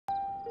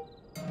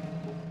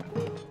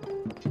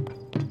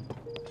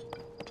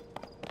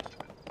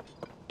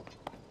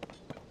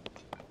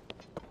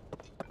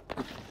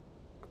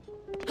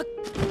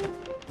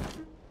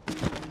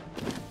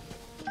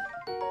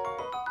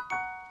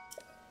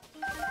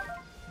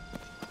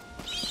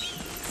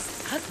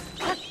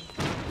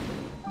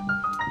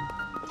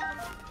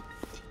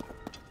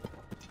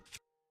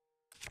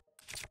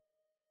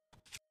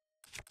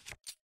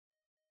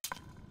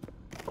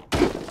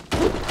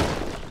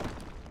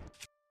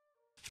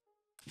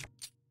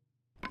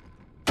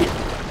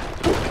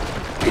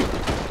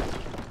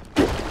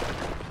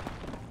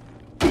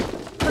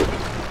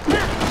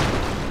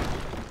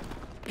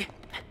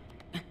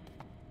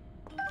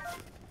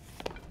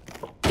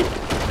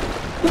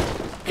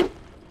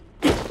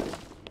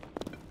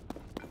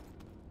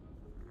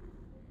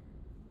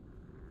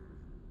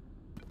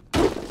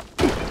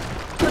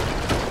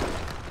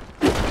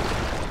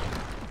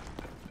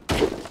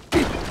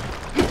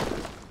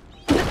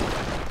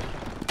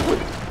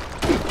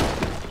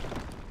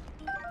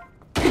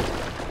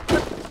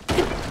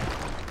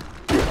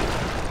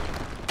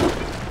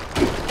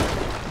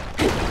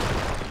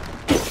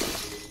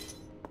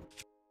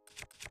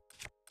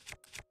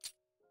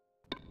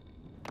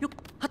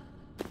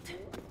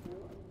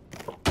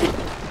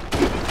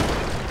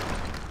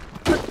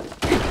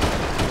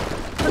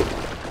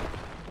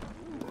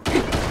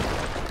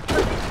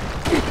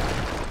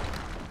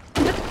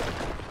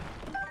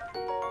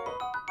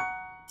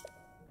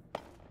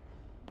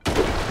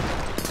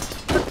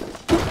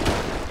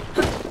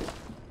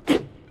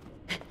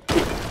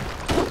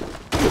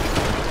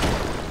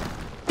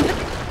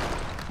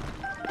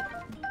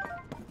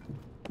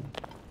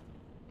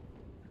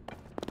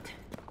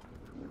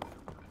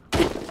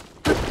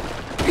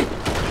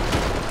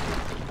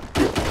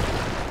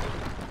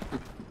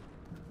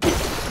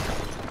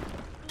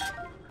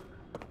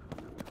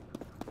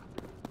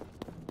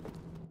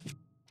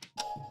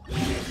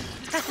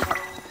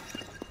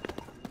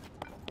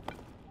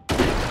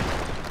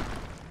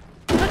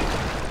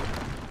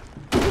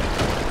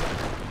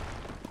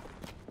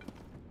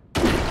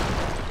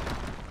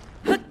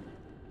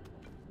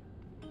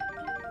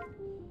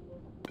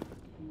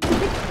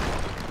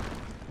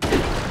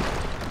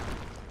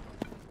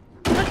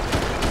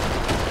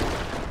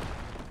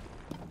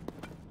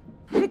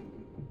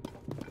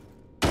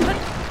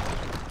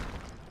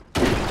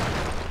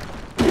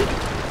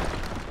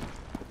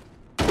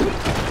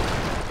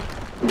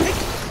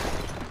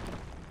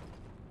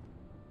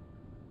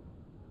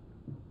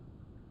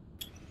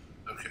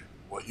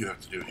what you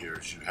have to do here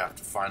is you have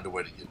to find a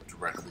way to get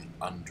directly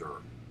under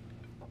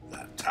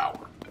that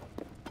tower.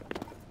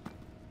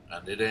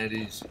 And it ain't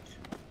easy.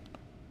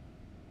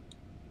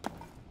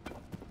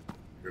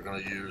 You're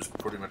going to use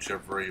pretty much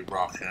every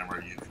rock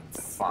hammer you can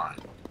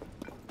find.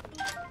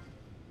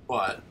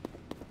 But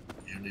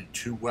you need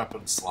 2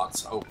 weapon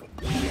slots open.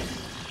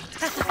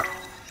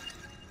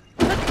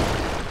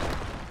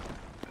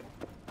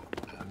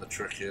 And the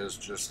trick is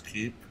just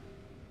keep...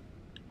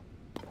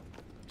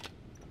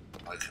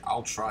 Like,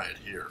 I'll try it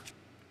here.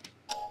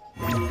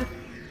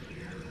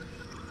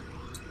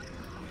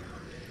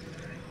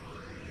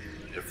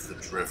 If the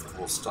drift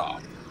will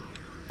stop.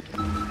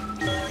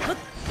 The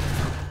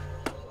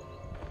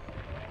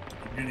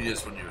beauty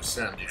is when you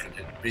ascend, you can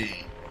hit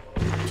B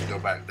to go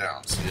back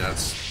down. See,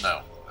 that's...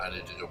 No, I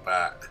need to go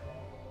back.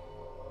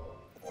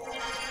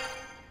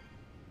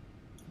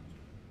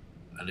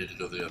 I need to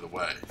go the other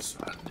way, so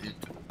I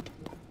need to...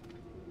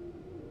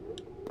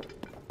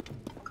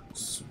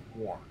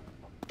 Swarm.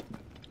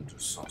 I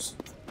just saw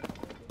something.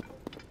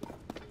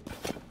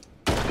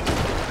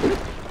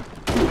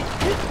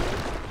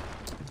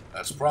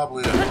 That's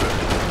probably it.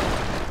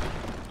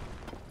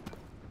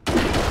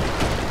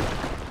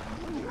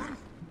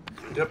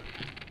 Yep.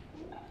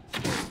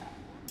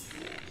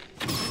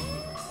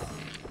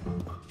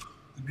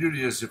 The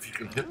beauty is if you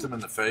can hit them in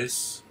the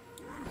face,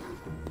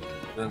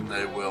 then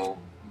they will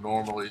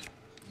normally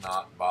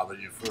not bother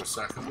you for a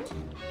second.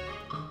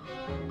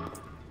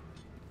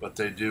 But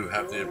they do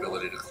have the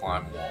ability to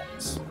climb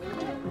walls.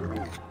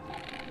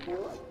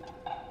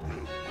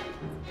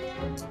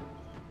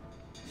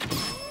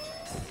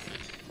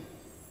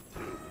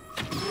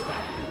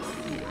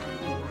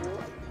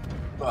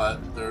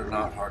 But they're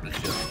not hard to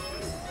kill.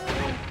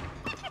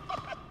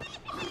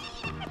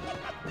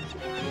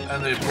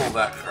 And they pull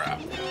that crap.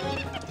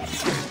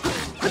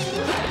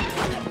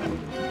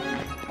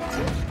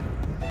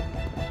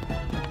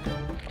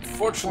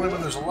 Unfortunately,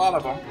 when there's a lot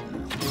of them,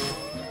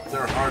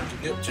 they're hard to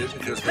get to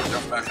because they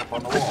jump back up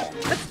on the wall.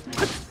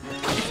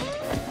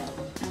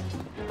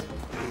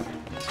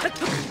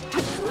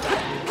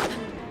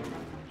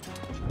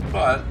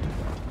 But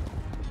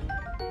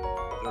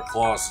their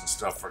claws and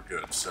stuff are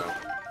good, so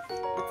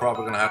we're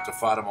probably going to have to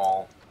fight them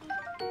all.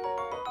 Go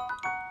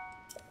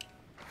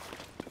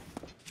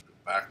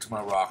back to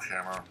my rock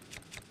hammer.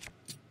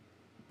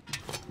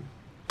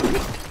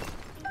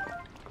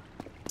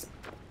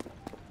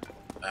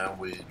 And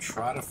we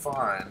try to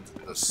find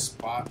the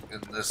spot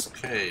in this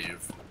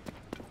cave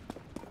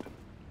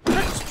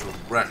that is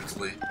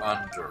directly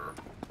under.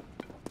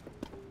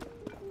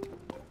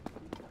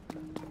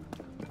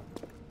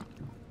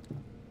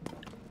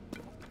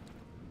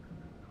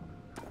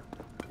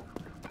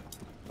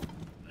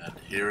 And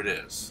here it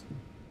is.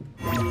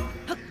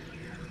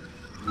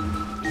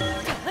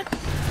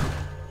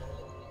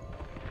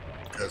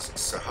 Because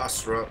it's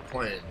Sahasra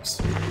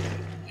Plains,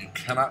 you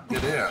cannot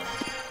get in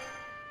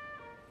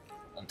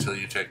until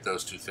you take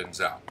those 2 things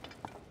out.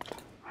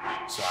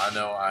 So I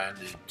know I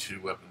need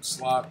 2 weapon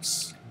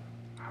slots.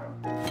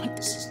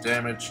 This is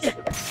damaged.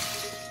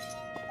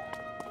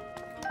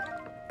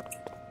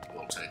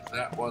 We'll take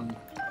that one.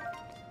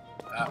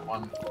 That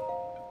one.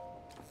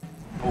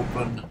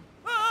 Open.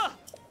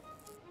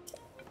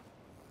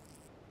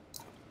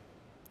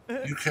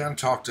 You can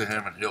talk to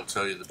him and he'll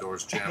tell you the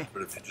door's jammed,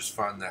 but if you just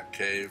find that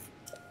cave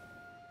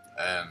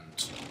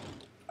and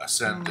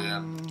ascend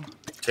in,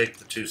 take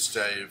the 2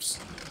 staves,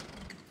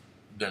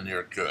 then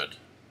you're good.